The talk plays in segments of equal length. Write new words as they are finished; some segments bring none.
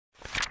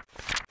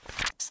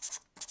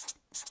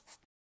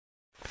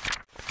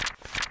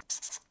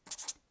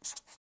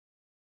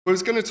I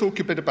was going to talk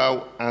a bit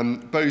about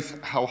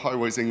both how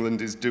Highways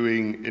England is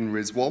doing in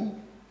RIS 1.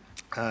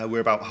 We're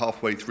about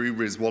halfway through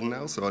RIS 1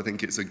 now, so I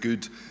think it's a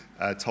good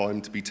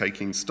time to be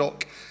taking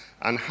stock,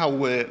 and how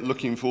we're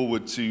looking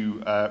forward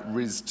to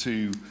RIS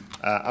 2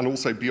 and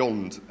also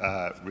beyond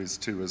RIS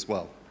 2 as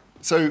well.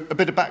 So a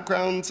bit of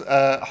background,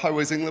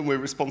 Highways England, we're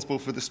responsible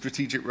for the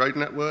strategic road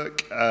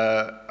network.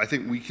 I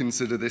think we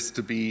consider this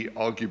to be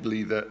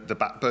arguably the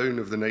backbone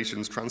of the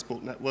nation's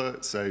transport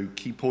network. So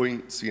key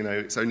points, you know,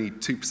 it's only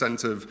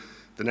 2% of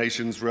the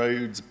nation's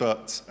roads,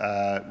 but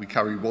we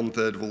carry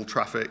 1/3 of all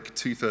traffic,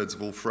 2/3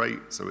 of all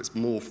freight. So it's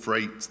more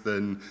freight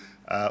than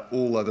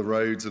all other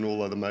roads and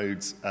all other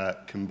modes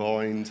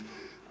combined.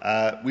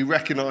 We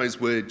recognise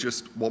we're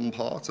just one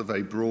part of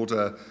a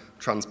broader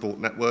transport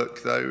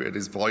network, though. It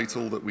is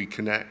vital that we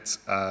connect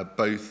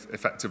both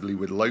effectively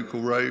with local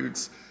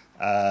roads,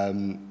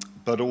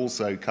 but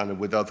also kind of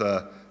with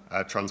other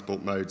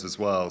transport modes as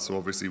well. So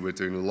obviously we're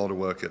doing a lot of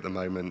work at the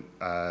moment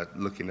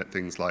looking at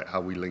things like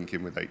how we link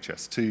in with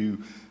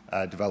HS2,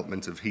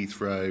 development of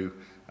Heathrow,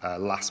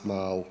 last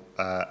mile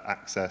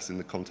access in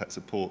the context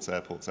of ports,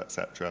 airports,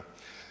 etc.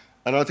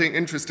 And I think,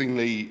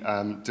 interestingly,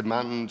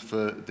 demand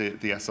for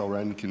the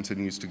SRN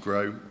continues to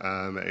grow.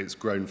 It's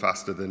grown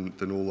faster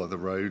than all other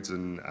roads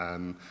and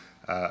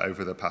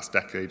over the past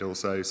decade or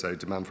so. So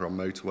demand for our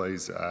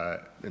motorways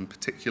in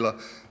particular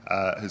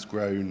has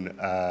grown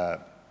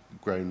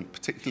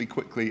particularly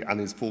quickly and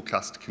is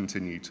forecast to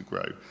continue to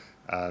grow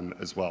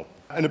as well.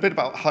 And a bit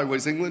about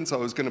Highways England. So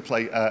I was going to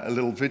play a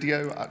little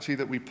video actually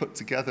that we put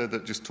together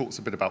that just talks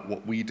a bit about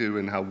what we do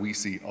and how we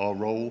see our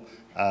role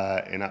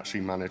in actually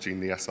managing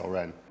the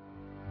SRN.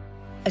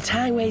 At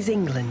Highways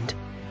England,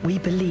 we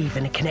believe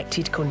in a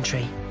connected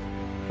country.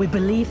 We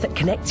believe that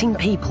connecting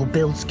people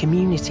builds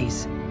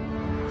communities,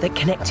 that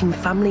connecting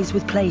families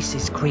with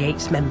places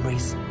creates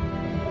memories,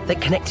 that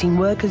connecting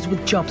workers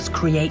with jobs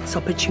creates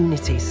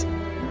opportunities,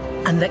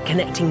 and that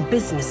connecting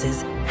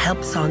businesses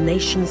helps our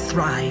nation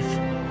thrive.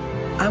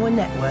 Our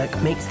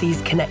network makes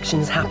these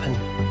connections happen,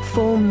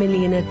 4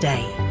 million a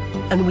day,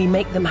 and we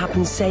make them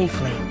happen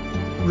safely,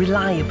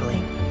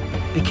 reliably,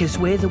 because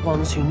we're the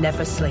ones who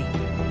never sleep.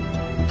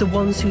 The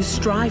ones who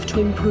strive to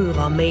improve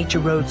our major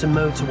roads and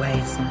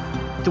motorways.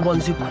 The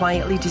ones who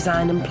quietly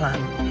design and plan,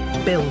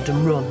 build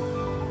and run,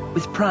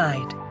 with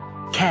pride,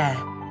 care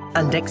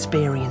and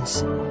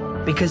experience.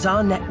 Because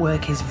our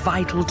network is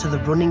vital to the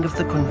running of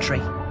the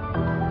country.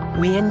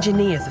 We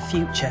engineer the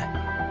future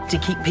to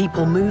keep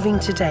people moving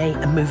today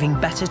and moving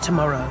better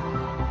tomorrow.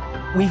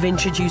 We've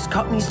introduced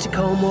Cockneys to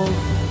Cornwall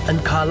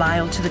and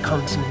Carlisle to the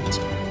continent.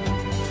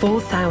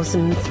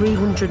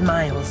 4,300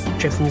 miles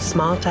driven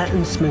smarter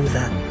and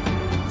smoother.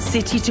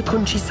 City to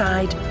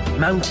countryside,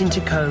 mountain to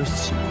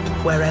coast,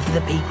 wherever the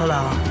people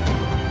are.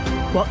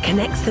 What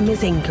connects them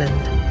is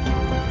England.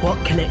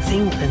 What connects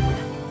England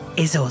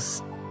is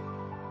us.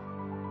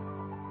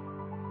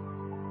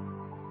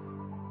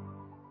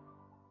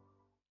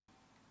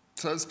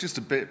 So it's just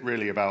a bit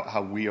really about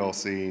how we are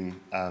seeing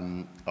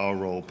our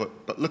role,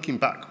 but looking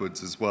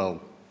backwards as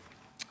well.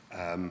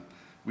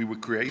 We were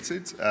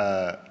created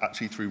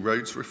actually through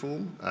roads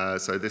reform.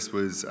 So this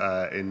was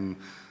in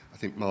I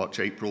think March,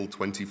 April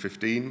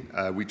 2015,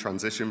 we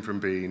transitioned from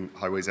being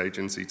Highways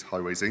Agency to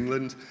Highways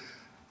England,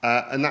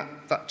 and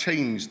that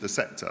changed the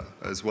sector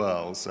as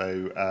well.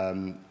 So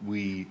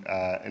we,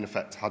 in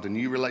effect, had a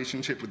new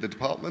relationship with the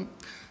department,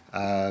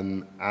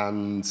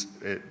 and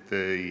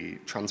the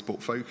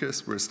transport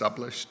focus were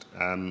established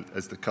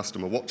as the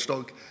customer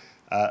watchdog,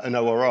 and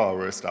ORR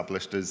were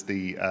established as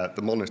the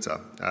monitor,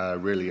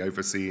 really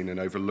overseeing and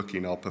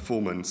overlooking our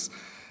performance.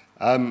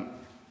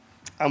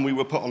 And we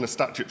were put on a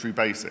statutory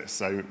basis,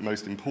 so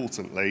most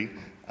importantly,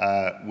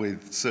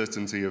 with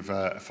certainty of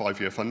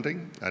 5-year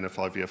funding and a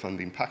 5-year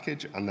funding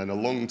package, and then a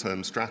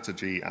long-term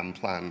strategy and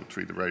plan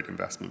through the road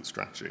investment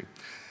strategy.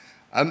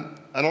 And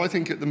I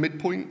think at the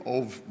midpoint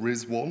of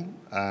RIS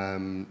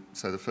 1,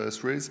 so the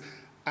first RIS,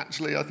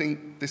 actually I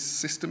think this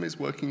system is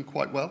working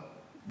quite well.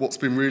 What's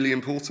been really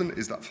important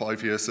is that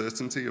 5-year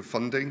certainty of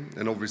funding,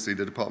 and obviously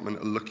the department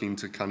are looking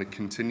to kind of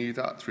continue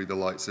that through the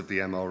lights of the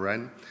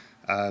MRN.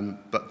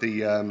 But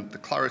the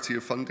clarity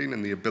of funding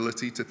and the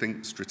ability to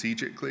think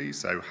strategically,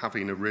 so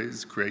having a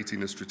RIS,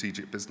 creating a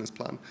strategic business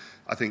plan,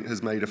 I think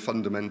has made a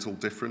fundamental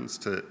difference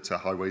to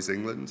Highways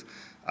England.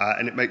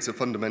 And it makes a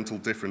fundamental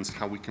difference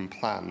how we can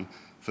plan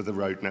for the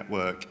road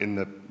network in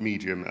the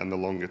medium and the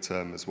longer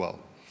term as well.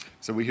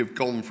 So we have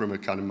gone from a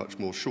kind of much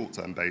more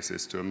short-term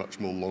basis to a much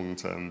more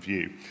long-term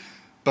view.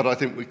 But I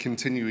think we're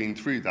continuing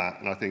through that,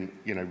 and I think,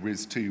 you know,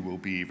 RIS 2 will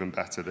be even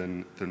better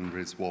than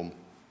RIS 1.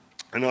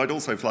 And I'd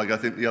also flag, I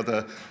think the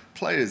other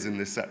players in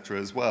this sector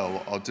as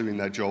well are doing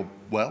their job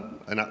well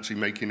and actually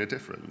making a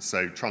difference.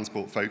 So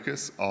Transport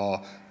Focus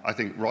are, I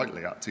think,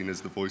 rightly acting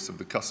as the voice of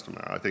the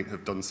customer. I think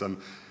have done some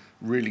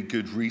really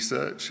good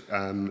research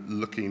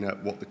looking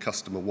at what the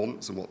customer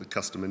wants and what the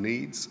customer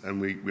needs, and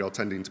we are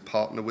tending to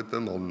partner with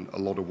them on a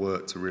lot of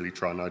work to really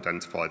try and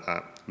identify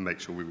that and make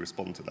sure we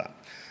respond to that.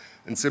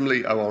 And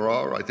similarly,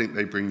 ORR, I think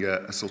they bring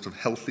a sort of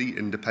healthy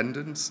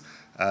independence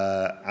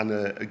and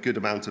a good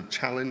amount of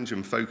challenge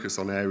and focus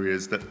on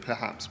areas that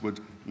perhaps would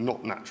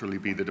not naturally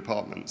be the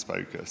department's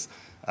focus.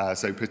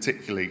 So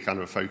particularly kind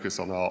of a focus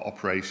on our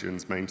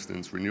operations,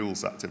 maintenance,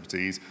 renewals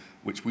activities,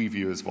 which we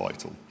view as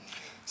vital.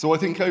 So I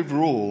think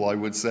overall, I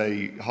would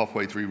say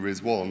halfway through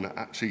RIS 1,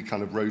 actually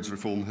kind of roads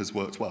reform has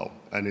worked well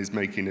and is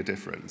making a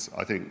difference.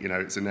 I think,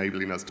 it's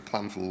enabling us to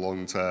plan for the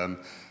long term,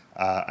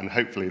 and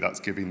hopefully that's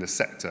giving the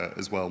sector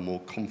as well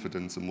more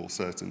confidence and more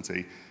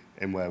certainty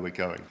in where we're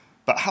going.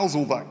 But how's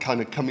all that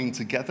kind of coming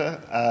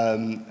together?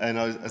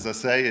 As I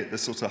say, at the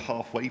sort of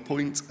halfway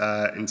point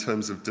in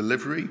terms of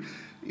delivery,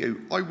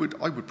 I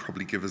would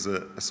probably give us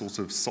a sort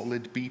of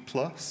solid B+.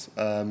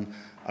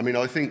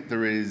 I think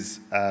there is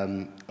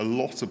a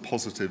lot of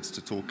positives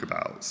to talk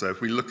about. So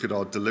if we look at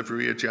our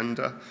delivery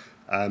agenda,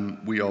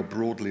 we are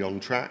broadly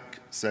on track.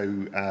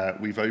 So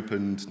we've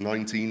opened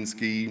 19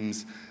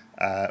 schemes.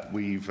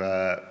 We've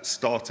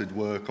started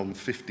work on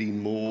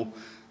 15 more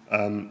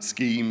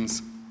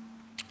schemes.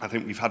 I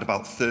think we've had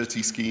about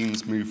 30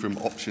 schemes move from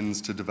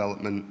options to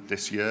development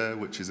this year,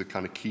 which is a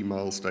kind of key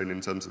milestone in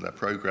terms of their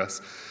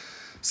progress.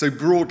 So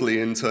broadly,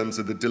 in terms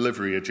of the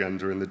delivery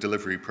agenda and the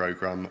delivery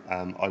programme,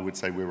 I would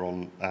say we're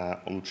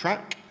on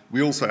track.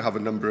 We also have a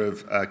number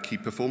of key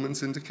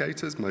performance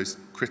indicators, most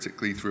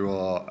critically through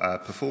our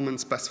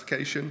performance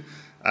specification.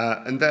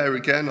 And there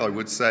again, I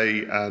would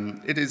say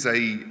it is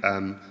a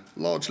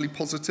largely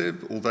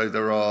positive, although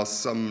there are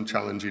some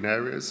challenging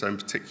areas. So in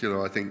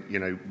particular, I think,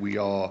 we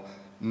are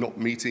not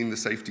meeting the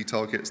safety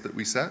targets that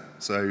we set.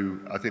 So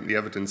I think the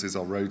evidence is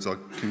our roads are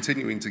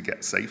continuing to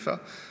get safer,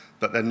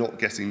 but they're not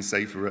getting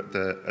safer at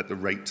the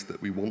rate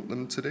that we want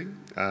them to do.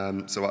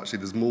 So actually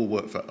there's more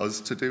work for us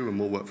to do and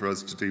more work for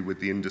us to do with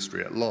the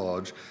industry at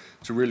large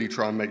to really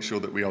try and make sure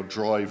that we are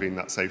driving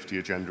that safety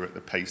agenda at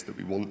the pace that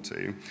we want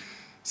to.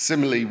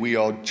 Similarly, we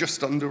are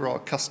just under our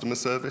customer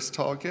service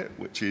target,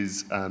 which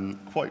is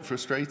quite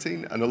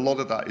frustrating, and a lot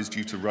of that is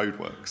due to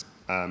roadworks,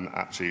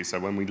 actually. So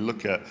when we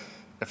look at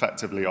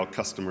effectively our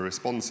customer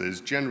responses,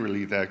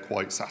 generally they're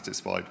quite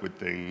satisfied with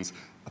things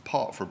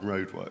apart from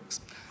roadworks.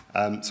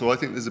 So I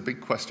think there's a big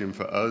question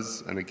for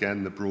us, and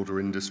again, the broader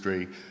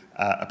industry,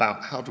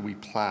 about how do we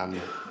plan,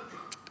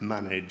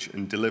 manage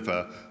and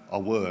deliver our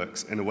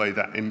works in a way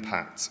that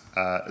impacts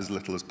as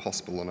little as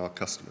possible on our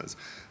customers.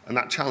 And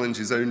that challenge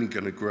is only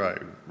going to grow,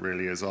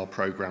 really, as our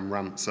programme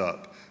ramps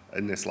up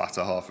in this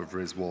latter half of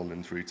RIS 1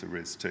 and through to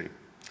RIS 2.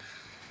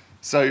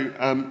 So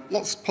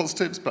lots of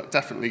positives, but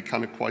definitely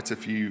kind of quite a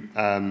few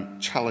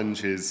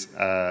challenges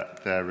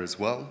there as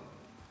well.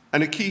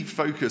 And a key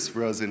focus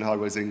for us in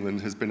Highways England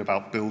has been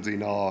about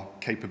building our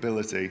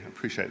capability. I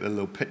appreciate the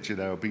little picture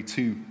there will be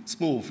too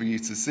small for you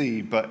to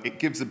see, but it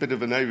gives a bit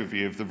of an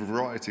overview of the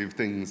variety of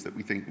things that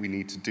we think we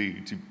need to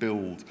do to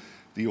build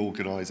the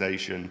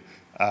organisation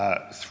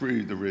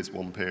through the RIS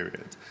 1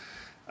 period.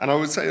 And I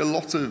would say a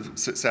lot of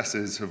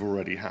successes have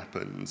already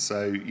happened.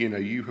 So,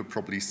 you have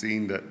probably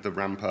seen that the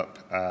ramp up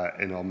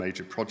in our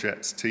major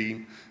projects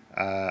team.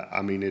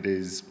 It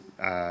is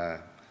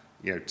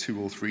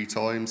 2 or 3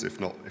 times, if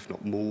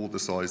not more, the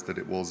size that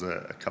it was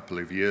a couple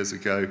of years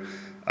ago.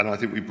 And I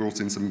think we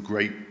brought in some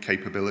great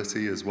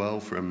capability as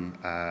well from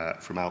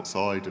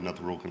outside and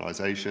other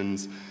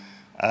organisations.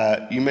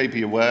 You may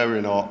be aware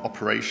in our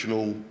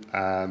operations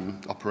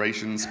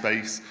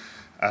space,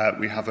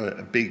 we have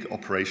a big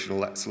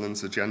operational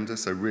excellence agenda,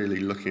 so really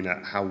looking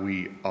at how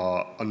we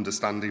are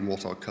understanding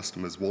what our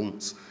customers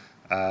want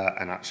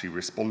and actually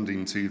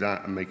responding to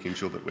that and making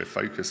sure that we're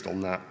focused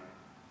on that.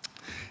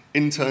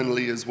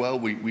 Internally as well,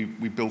 we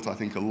built, I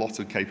think, a lot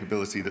of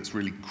capability that's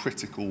really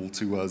critical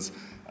to us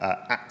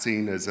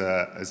acting as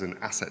an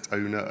asset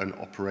owner, an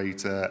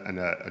operator, and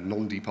a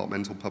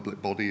non-departmental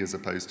public body as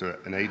opposed to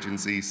an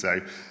agency.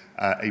 So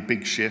a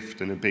big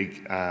shift and a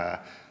big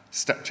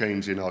step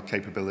change in our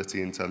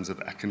capability in terms of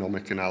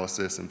economic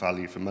analysis and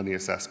value for money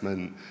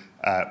assessment.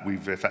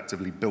 We've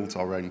effectively built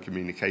our own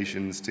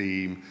communications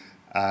team.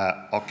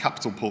 Our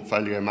capital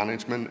portfolio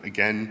management,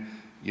 again,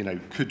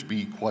 could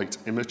be quite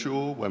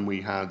immature when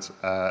we had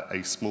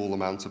a small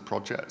amount of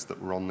projects that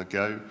were on the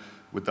go.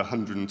 With the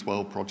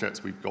 112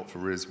 projects we've got for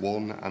RIS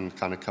 1 and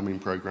kind of coming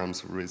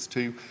programmes for RIS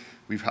 2,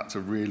 we've had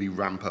to really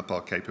ramp up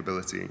our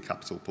capability in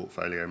capital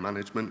portfolio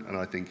management, and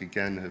I think,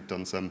 again, have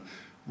done some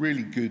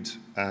really good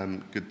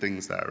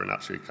things there and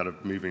actually kind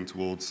of moving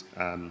towards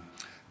a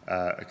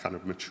kind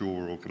of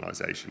mature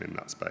organisation in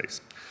that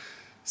space.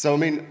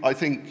 So, I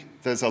think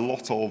there's a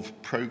lot of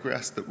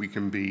progress that we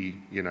can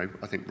be,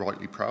 I think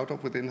rightly proud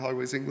of within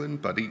Highways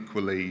England, but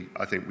equally,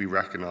 I think we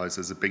recognise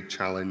there's a big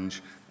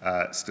challenge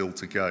still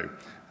to go.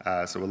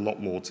 So a lot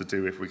more to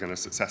do if we're going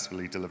to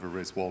successfully deliver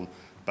RIS 1,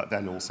 but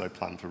then also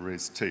plan for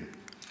RIS 2.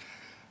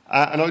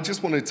 And I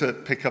just wanted to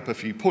pick up a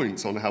few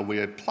points on how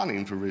we're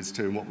planning for RIS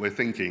 2 and what we're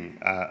thinking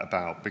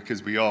about,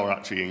 because we are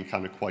actually in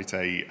kind of quite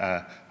a,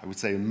 I would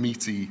say, a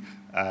meaty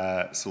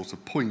sort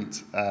of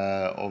point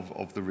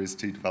of the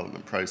RIS2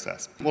 development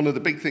process. One of the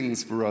big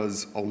things for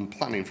us on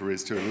planning for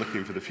RIS2 and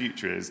looking for the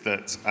future is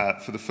that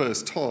for the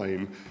first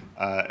time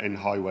in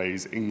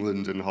Highways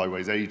England and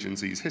Highways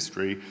Agency's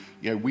history,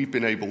 we've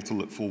been able to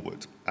look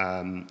forward.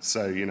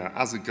 So,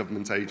 as a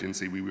government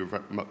agency, we were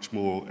much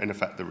more, in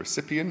effect, the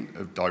recipient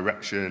of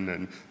direction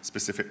and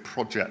specific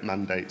project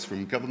mandates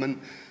from government.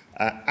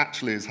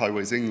 Actually, as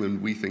Highways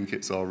England, we think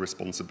it's our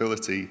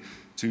responsibility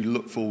to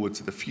look forward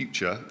to the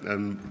future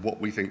and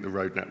what we think the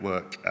road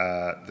network,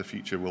 the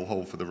future will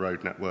hold for the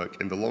road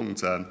network in the long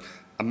term,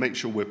 and make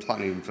sure we're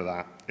planning for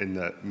that in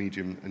the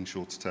medium and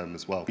shorter term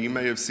as well. You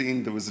may have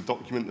seen there was a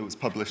document that was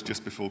published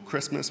just before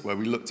Christmas where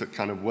we looked at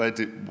kind of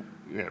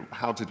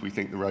how did we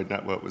think the road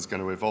network was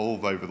going to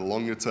evolve over the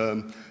longer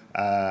term.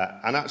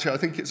 And actually, I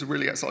think it's a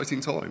really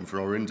exciting time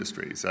for our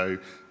industry. So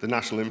the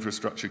National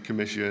Infrastructure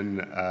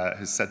Commission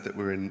has said that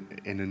we're in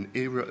an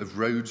era of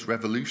roads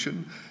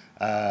revolution,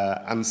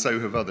 and so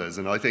have others.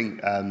 And I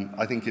think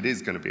it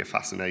is going to be a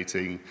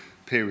fascinating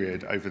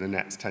period over the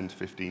next 10 to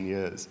 15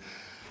 years.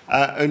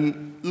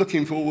 And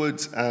looking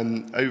forward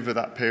over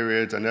that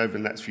period and over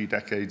the next few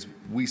decades,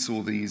 we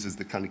saw these as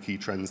the kind of key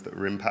trends that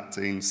were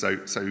impacting.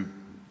 So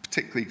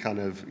particularly kind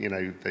of,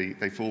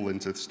 they fall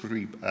into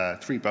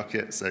three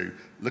buckets. So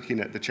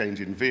looking at the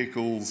change in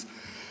vehicles,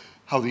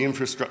 how the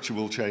infrastructure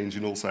will change,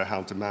 and also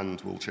how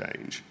demand will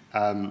change.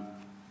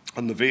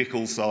 On the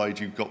vehicle side,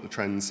 you've got the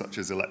trends such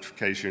as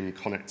electrification,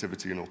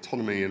 connectivity and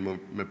autonomy, and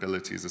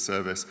mobility as a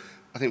service,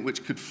 I think,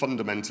 which could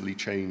fundamentally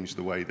change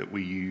the way that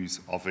we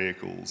use our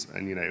vehicles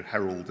and,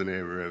 herald an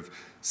era of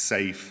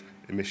safe,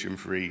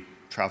 emission-free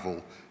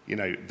travel.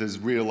 There's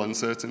real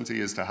uncertainty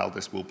as to how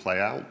this will play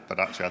out, but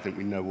actually I think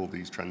we know all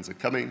these trends are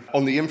coming.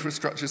 On the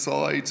infrastructure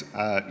side,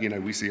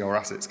 we see our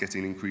assets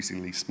getting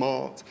increasingly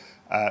smart.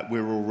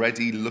 We're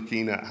already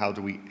looking at how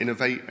do we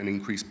innovate and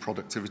increase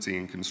productivity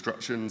in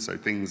construction. So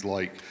things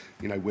like,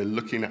 we're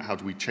looking at how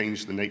do we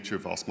change the nature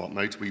of our smart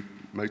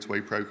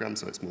motorway program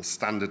so it's more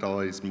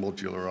standardized,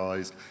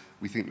 modularized.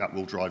 We think that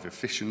will drive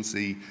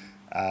efficiency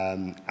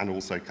and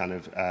also kind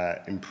of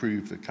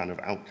improve the kind of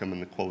outcome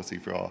and the quality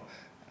for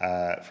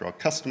our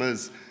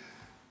customers.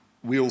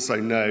 We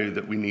also know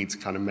that we need to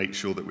kind of make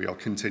sure that we are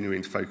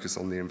continuing to focus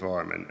on the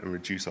environment and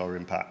reduce our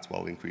impact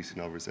while increasing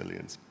our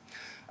resilience.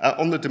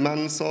 On the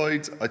demand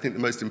side, I think the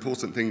most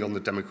important thing on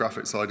the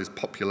demographic side is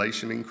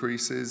population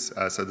increases.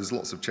 So there's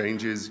lots of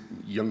changes.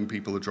 Young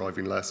people are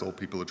driving less, old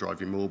people are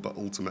driving more, but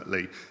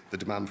ultimately the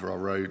demand for our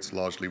roads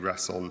largely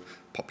rests on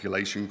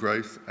population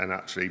growth, and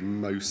actually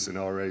most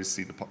scenarios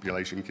see the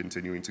population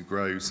continuing to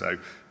grow, so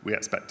we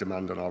expect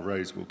demand on our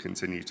roads will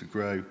continue to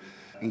grow.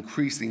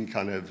 Increasing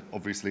kind of,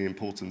 obviously,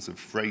 importance of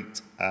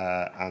freight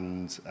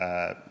and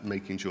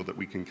making sure that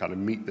we can kind of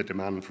meet the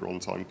demand for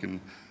on-time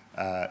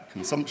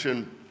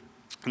consumption.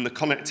 And the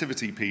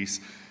connectivity piece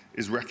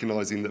is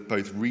recognising that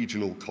both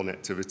regional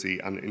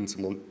connectivity and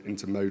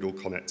intermodal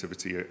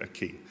connectivity are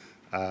key.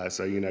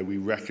 So, we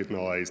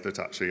recognise that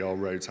actually our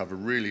roads have a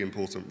really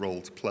important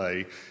role to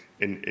play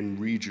in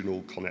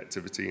regional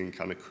connectivity and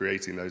kind of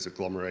creating those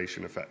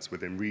agglomeration effects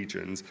within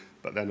regions,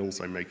 but then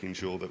also making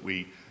sure that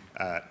we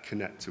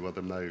connect to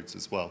other modes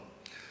as well.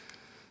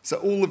 So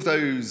all of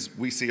those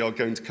we see are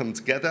going to come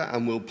together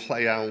and will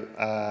play out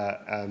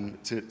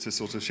to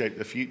sort of shape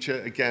the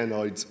future. Again,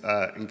 I'd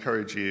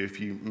encourage you, if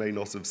you may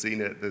not have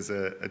seen it, there's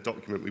a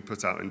document we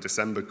put out in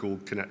December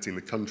called Connecting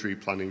the Country,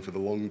 Planning for the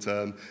Long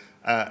Term.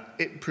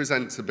 It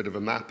presents a bit of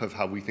a map of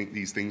how we think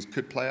these things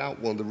could play out.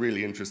 One of the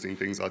really interesting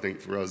things I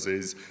think for us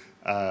is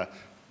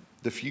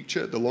the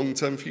future, the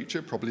long-term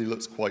future probably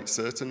looks quite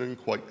certain and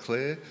quite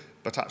clear,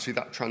 but actually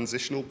that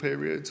transitional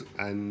period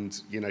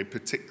and,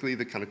 particularly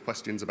the kind of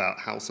questions about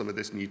how some of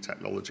this new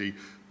technology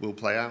will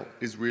play out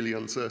is really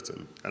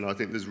uncertain. And I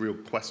think there's real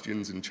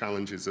questions and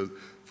challenges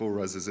for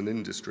us as an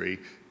industry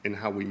in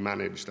how we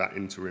manage that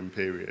interim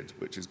period,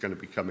 which is going to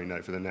be coming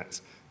over the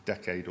next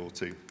decade or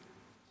two.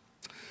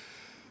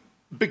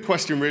 Big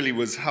question really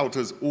was, how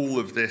does all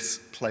of this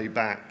play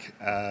back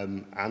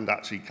and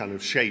actually kind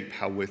of shape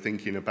how we're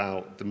thinking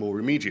about the more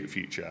immediate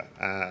future,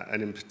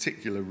 and in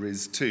particular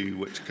RIS2,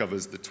 which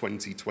covers the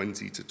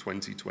 2020 to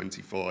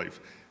 2025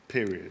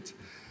 period.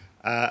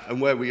 And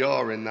where we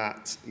are in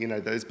that,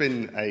 there's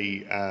been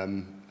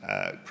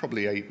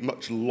probably a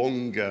much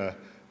longer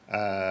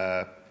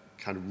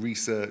kind of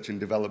research and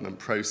development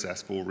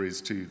process for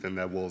RIS2 than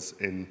there was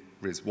in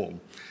RIS1.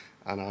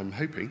 And I'm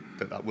hoping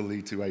that that will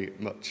lead to a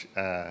much,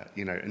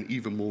 an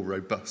even more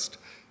robust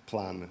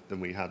plan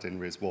than we had in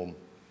RIS1.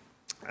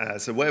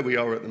 So where we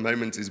are at the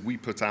moment is we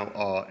put out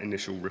our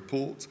initial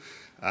report,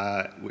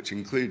 which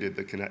included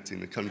the Connecting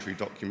the Country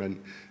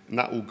document, and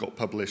that all got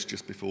published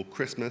just before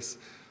Christmas.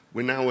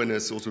 We're now in a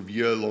sort of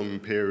year-long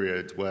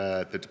period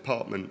where the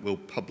department will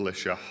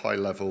publish a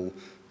high-level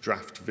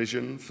draft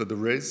vision for the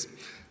RIS,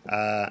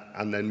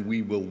 and then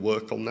we will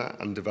work on that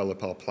and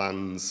develop our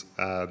plans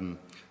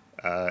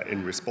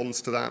in response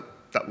to that.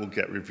 That will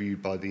get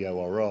reviewed by the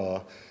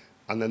ORR,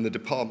 and then the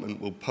department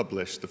will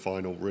publish the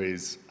final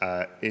RIS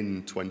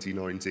in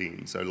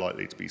 2019, so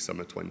likely to be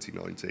summer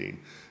 2019.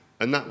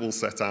 And that will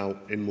set out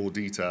in more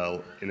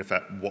detail, in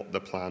effect, what the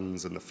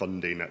plans and the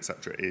funding,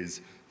 etc., is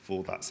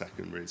for that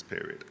second RIS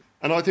period.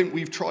 And I think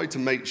we've tried to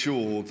make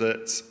sure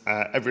that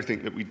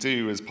everything that we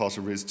do as part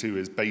of RIS 2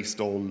 is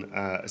based on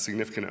a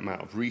significant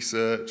amount of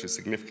research, a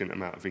significant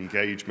amount of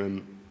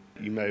engagement.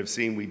 You may have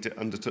seen we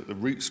undertook the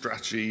route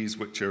strategies,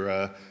 which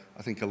are,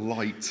 I think, a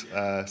light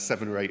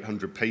 700 or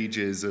 800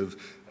 pages of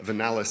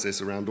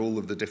analysis around all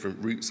of the different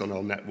routes on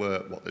our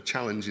network, what the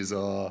challenges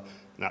are,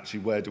 and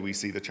actually where do we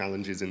see the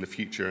challenges in the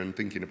future and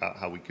thinking about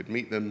how we could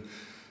meet them.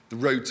 The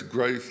Road to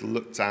Growth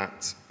looked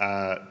at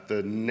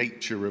the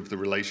nature of the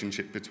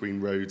relationship between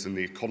roads and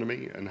the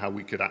economy and how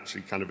we could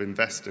actually kind of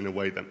invest in a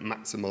way that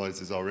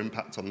maximizes our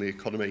impact on the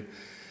economy.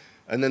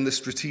 And then the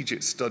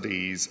strategic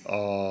studies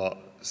are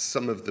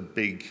some of the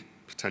big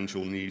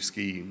potential new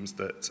schemes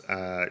that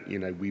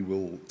we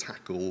will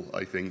tackle,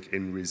 I think,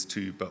 in RIS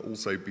 2, but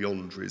also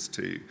beyond RIS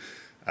 2.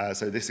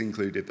 So this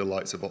included the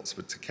likes of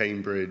Oxford to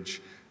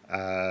Cambridge,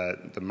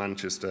 the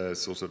Manchester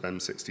sort of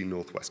M60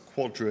 Northwest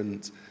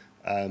Quadrant,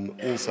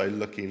 also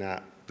looking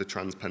at the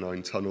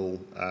Transpennine Tunnel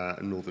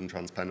and Northern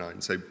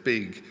Transpennine. So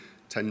big,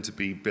 tend to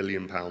be £1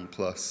 billion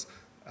plus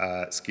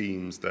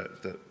schemes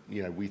that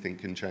we think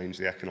can change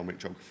the economic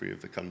geography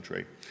of the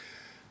country.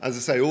 As I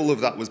say, all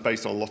of that was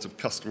based on a lot of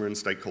customer and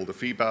stakeholder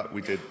feedback.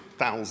 We did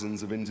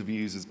thousands of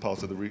interviews as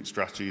part of the route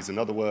strategies and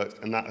other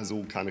work, and that has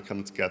all kind of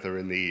come together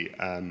in the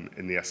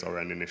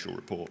SRN initial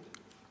report.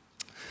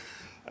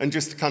 And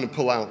just to kind of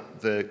pull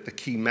out the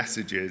key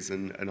messages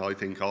and I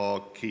think our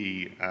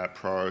key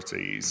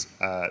priorities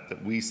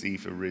that we see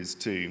for RIS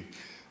 2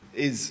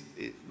 is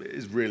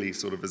really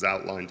sort of as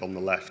outlined on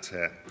the left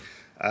here.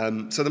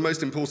 So the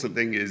most important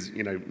thing is,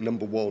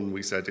 number one,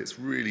 we said it's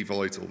really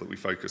vital that we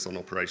focus on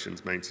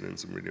operations,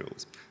 maintenance and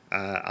renewals.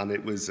 And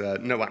it was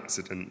no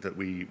accident that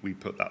we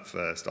put that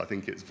first. I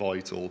think it's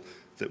vital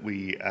that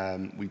we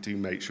do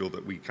make sure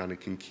that we kind of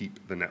can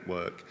keep the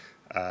network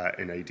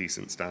in a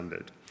decent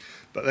standard.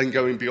 But then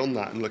going beyond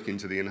that and looking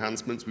to the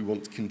enhancements, we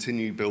want to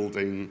continue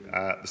building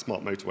the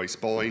smart motorway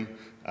spine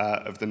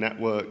of the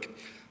network.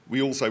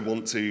 We also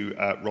want to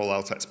roll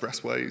out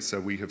expressways.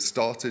 So we have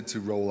started to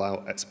roll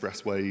out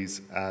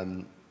expressways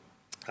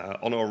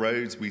on our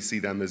roads. We see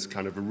them as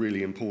kind of a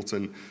really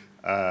important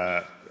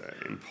kind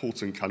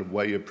of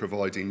way of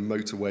providing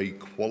motorway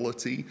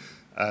quality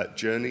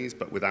journeys,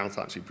 but without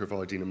actually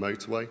providing a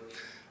motorway.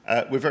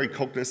 We're very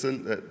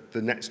cognizant that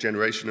the next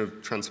generation of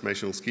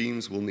transformational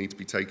schemes will need to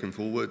be taken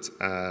forward.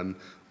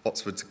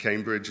 Oxford to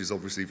Cambridge is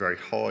obviously very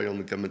high on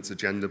the government's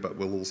agenda, but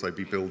we'll also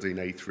be building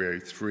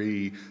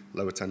A303,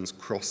 Lower Thames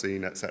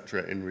Crossing,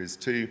 etc. in RIS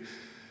 2.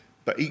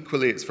 But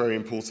equally, it's very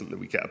important that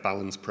we get a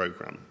balanced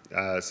programme.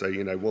 So,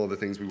 one of the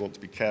things we want to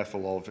be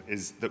careful of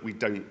is that we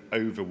don't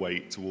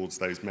overweight towards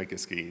those mega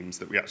schemes,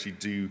 that we actually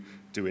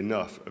do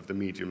enough of the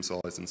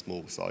medium-sized and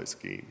smaller-sized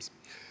schemes.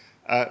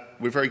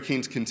 We're very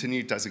keen to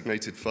continue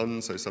designated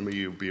funds, so some of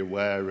you will be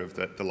aware of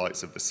the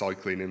likes of the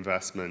cycling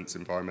investments,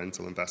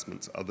 environmental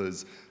investments,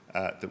 others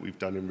that we've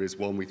done in RIS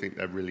 1. We think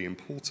they're really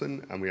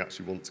important, and we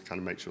actually want to kind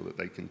of make sure that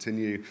they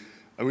continue.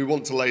 And we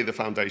want to lay the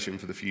foundation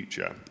for the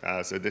future.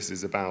 So this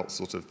is about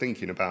sort of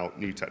thinking about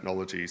new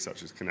technologies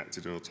such as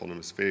connected and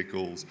autonomous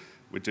vehicles.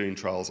 We're doing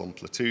trials on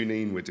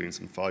platooning, we're doing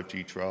some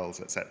 5G trials,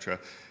 etc.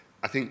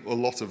 I think a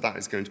lot of that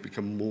is going to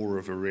become more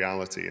of a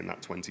reality in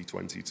that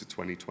 2020 to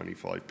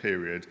 2025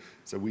 period.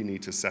 So we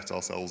need to set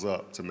ourselves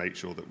up to make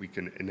sure that we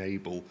can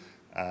enable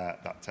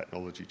that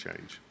technology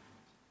change.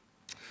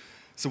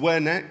 So where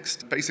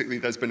next? Basically,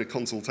 there's been a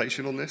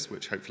consultation on this,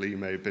 which hopefully you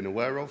may have been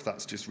aware of.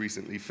 That's just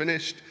recently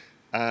finished.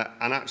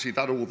 And actually,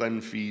 that all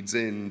then feeds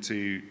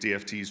into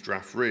DFT's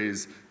draft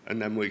RIS,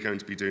 and then we're going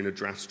to be doing a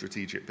draft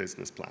strategic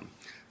business plan.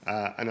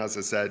 And as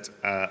I said,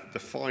 the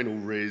final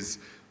RIS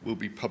will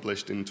be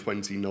published in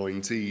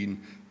 2019,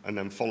 and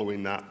then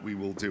following that, we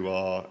will do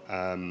our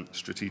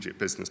strategic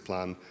business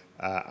plan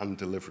and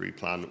delivery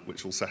plan,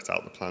 which will set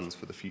out the plans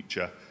for the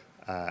future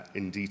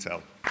in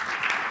detail.